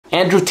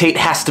Andrew Tate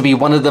has to be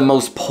one of the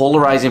most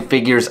polarizing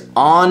figures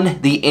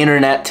on the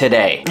internet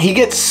today. He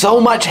gets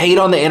so much hate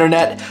on the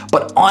internet,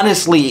 but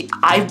honestly,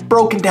 I've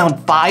broken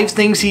down 5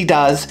 things he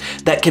does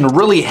that can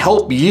really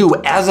help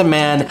you as a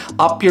man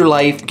up your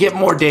life, get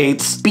more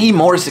dates, be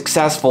more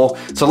successful.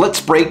 So let's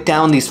break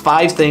down these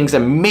 5 things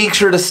and make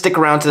sure to stick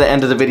around to the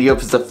end of the video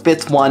because the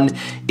 5th one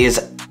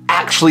is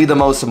actually the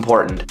most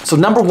important. So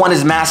number 1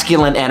 is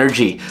masculine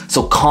energy.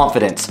 So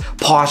confidence,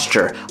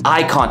 posture,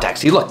 eye contact.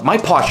 See, look, my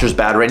posture's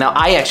bad right now.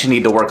 I actually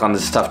need to work on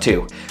this stuff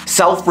too.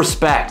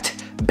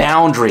 Self-respect,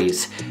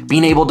 boundaries,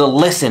 being able to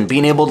listen,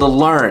 being able to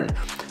learn.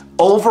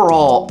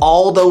 Overall,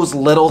 all those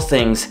little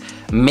things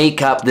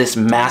make up this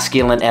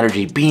masculine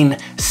energy. Being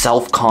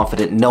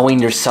self-confident, knowing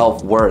your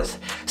self-worth,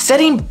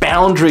 setting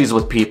boundaries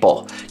with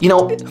people. You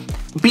know,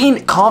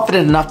 being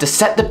confident enough to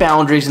set the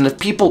boundaries, and if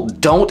people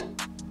don't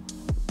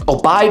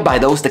abide by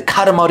those, to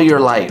cut them out of your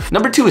life.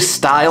 Number 2 is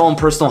style and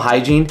personal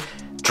hygiene.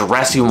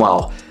 Dressing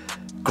well,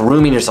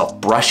 grooming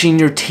yourself, brushing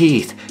your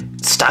teeth,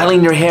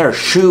 styling your hair,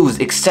 shoes,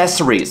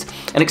 accessories.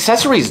 And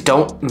accessories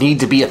don't need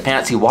to be a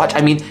fancy watch.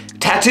 I mean,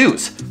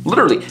 tattoos,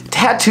 literally.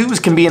 Tattoos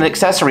can be an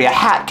accessory. A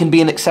hat can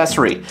be an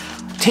accessory.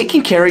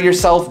 Taking care of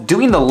yourself,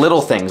 doing the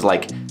little things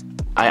like,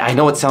 I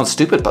know it sounds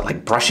stupid, but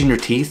like brushing your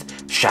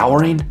teeth,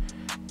 showering,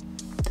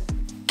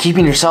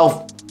 keeping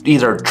yourself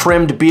either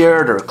trimmed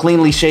beard or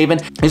cleanly shaven.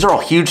 These are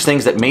all huge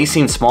things that may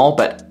seem small,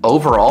 but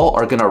overall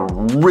are gonna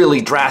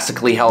really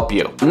drastically help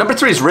you. Number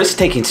 3 is risk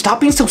taking.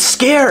 Stop being so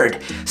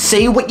scared.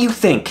 Say what you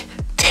think.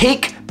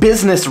 Take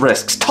business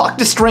risks. Talk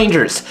to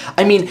strangers.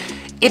 I mean,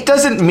 it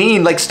doesn't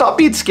mean, like, stop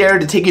being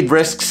scared and taking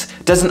risks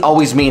doesn't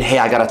always mean, hey,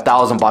 I got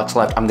 $1,000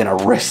 left, I'm gonna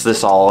risk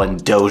this all in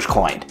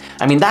Dogecoin.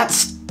 I mean,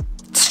 that's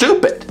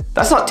stupid.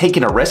 That's not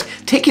taking a risk.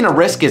 Taking a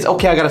risk is,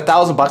 okay, I got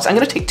 $1,000, I'm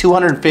gonna take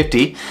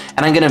 250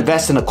 and I'm gonna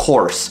invest in a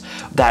course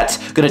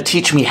that's gonna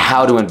teach me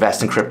how to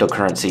invest in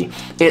cryptocurrency.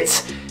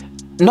 It's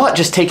not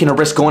just taking a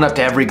risk going up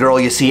to every girl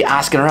you see,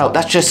 asking her out.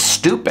 That's just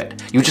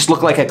stupid. You just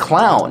look like a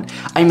clown.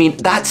 I mean,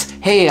 that's,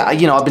 hey,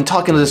 you know, I've been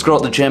talking to this girl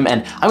at the gym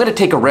and I'm gonna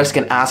take a risk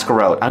and ask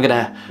her out. I'm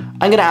gonna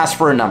ask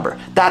for a number.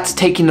 That's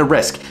taking the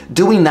risk.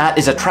 Doing that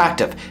is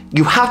attractive.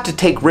 You have to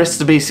take risks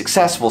to be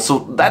successful. So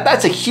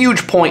that's a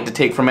huge point to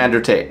take from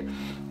Andrew Tate.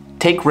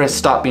 Take risks,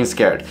 stop being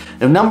scared.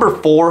 Now, number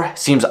 4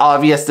 seems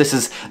obvious. This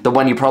is the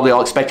one you probably all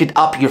expected.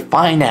 Up your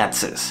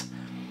finances.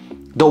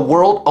 The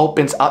world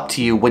opens up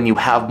to you when you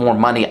have more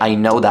money. I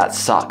know that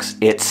sucks.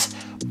 It's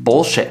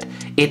bullshit.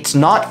 It's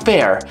not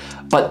fair,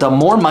 but the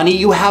more money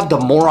you have,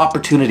 the more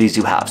opportunities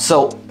you have.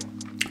 So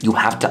you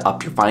have to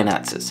up your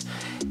finances.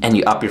 And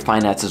you up your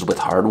finances with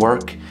hard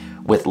work,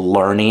 with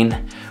learning,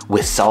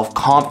 with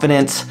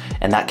self-confidence,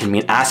 and that can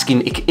mean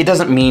asking. It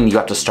doesn't mean you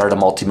have to start a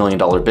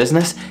multi-million-dollar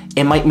business.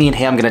 It might mean,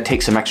 hey, I'm gonna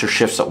take some extra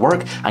shifts at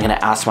work. I'm gonna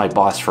ask my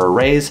boss for a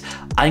raise.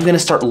 I'm gonna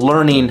start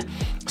learning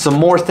some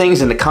more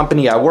things in the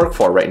company I work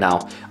for right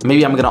now.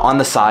 Maybe I'm gonna, on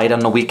the side, on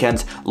the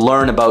weekends,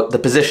 learn about the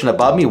position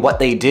above me, what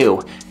they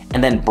do,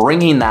 and then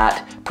bringing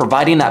that,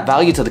 providing that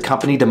value to the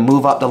company to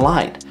move up the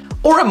line.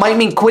 Or it might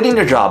mean quitting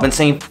your job and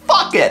saying,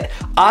 fuck it,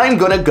 I'm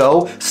gonna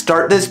go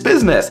start this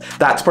business.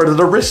 That's part of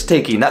the risk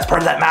taking. That's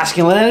part of that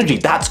masculine energy.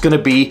 That's gonna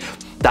be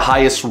the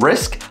highest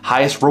risk,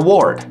 highest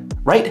reward,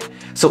 right?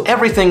 So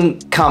everything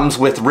comes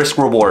with risk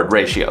reward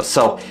ratios.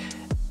 So,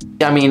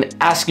 I mean,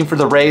 asking for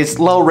the raise,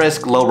 low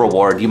risk, low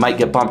reward. You might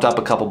get bumped up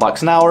a couple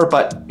bucks an hour,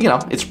 but you know,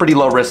 it's pretty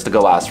low risk to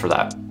go ask for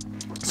that.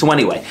 So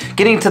anyway,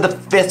 getting to the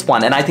 5th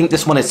one, and I think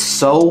this one is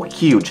so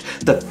huge.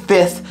 The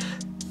 5th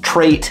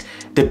trait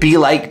to be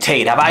like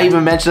Tate. Have I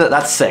even mentioned it?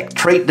 That's sick.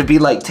 Trait to be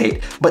like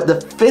Tate. But the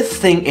 5th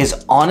thing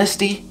is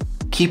honesty,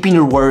 keeping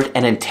your word,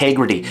 and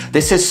integrity.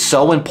 This is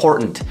so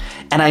important.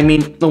 And I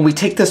mean, when we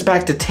take this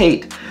back to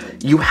Tate,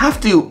 you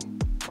have to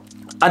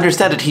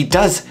understand that he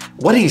does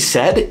what he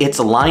said. It's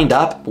lined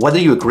up, whether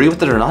you agree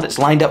with it or not, it's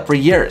lined up for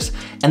years.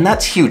 And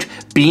that's huge.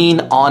 Being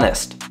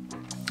honest.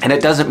 And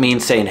it doesn't mean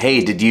saying,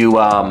 hey, did you,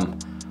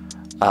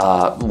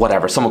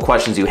 whatever, someone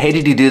questions you, hey,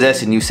 did you do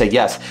this? And you say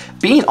yes.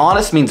 Being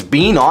honest means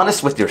being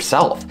honest with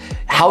yourself,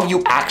 how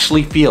you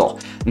actually feel,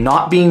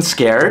 not being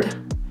scared,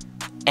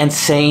 and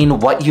saying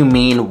what you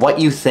mean, what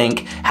you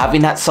think,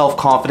 having that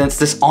self-confidence,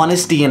 this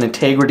honesty and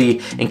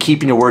integrity and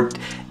keeping your word.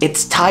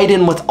 It's tied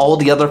in with all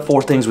the other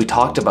 4 things we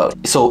talked about.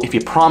 So if you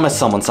promise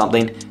someone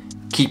something,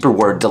 keep your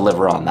word,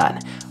 deliver on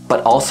that.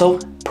 But also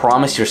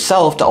promise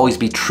yourself to always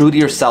be true to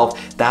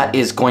yourself. That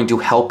is going to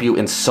help you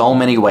in so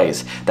many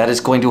ways. That is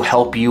going to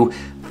help you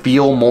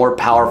feel more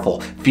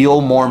powerful,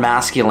 feel more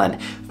masculine,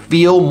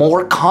 feel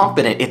more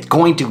confident. It's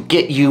going to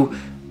get you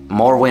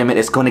more women.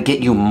 It's going to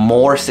get you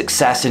more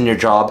success in your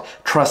job.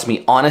 Trust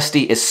me,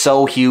 honesty is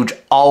so huge.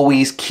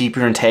 Always keep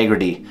your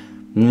integrity.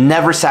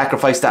 Never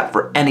sacrifice that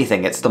for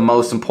anything. It's the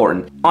most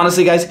important.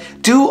 Honestly, guys,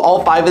 do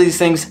all 5 of these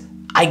things.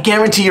 I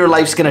guarantee your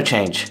life's gonna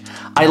change.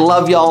 I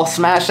love y'all.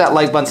 Smash that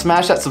like button,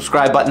 smash that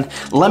subscribe button.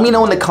 Let me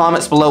know in the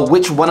comments below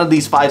which one of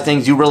these 5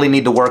 things you really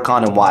need to work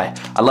on and why.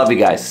 I love you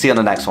guys. See you on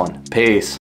the next one. Peace.